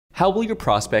How will your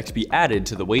prospects be added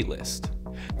to the waitlist?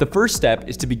 The first step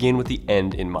is to begin with the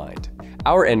end in mind.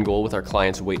 Our end goal with our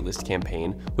client's waitlist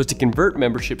campaign was to convert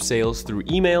membership sales through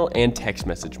email and text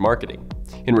message marketing.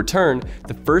 In return,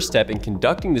 the first step in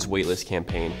conducting this waitlist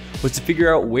campaign was to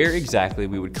figure out where exactly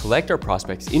we would collect our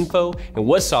prospects' info and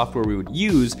what software we would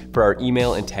use for our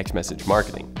email and text message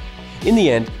marketing. In the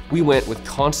end, we went with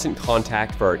Constant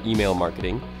Contact for our email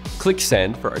marketing,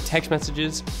 ClickSend for our text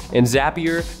messages, and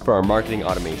Zapier for our marketing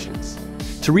automations.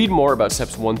 To read more about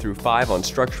steps 1 through 5 on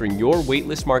structuring your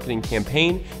waitlist marketing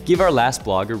campaign, give our last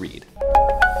blog a read.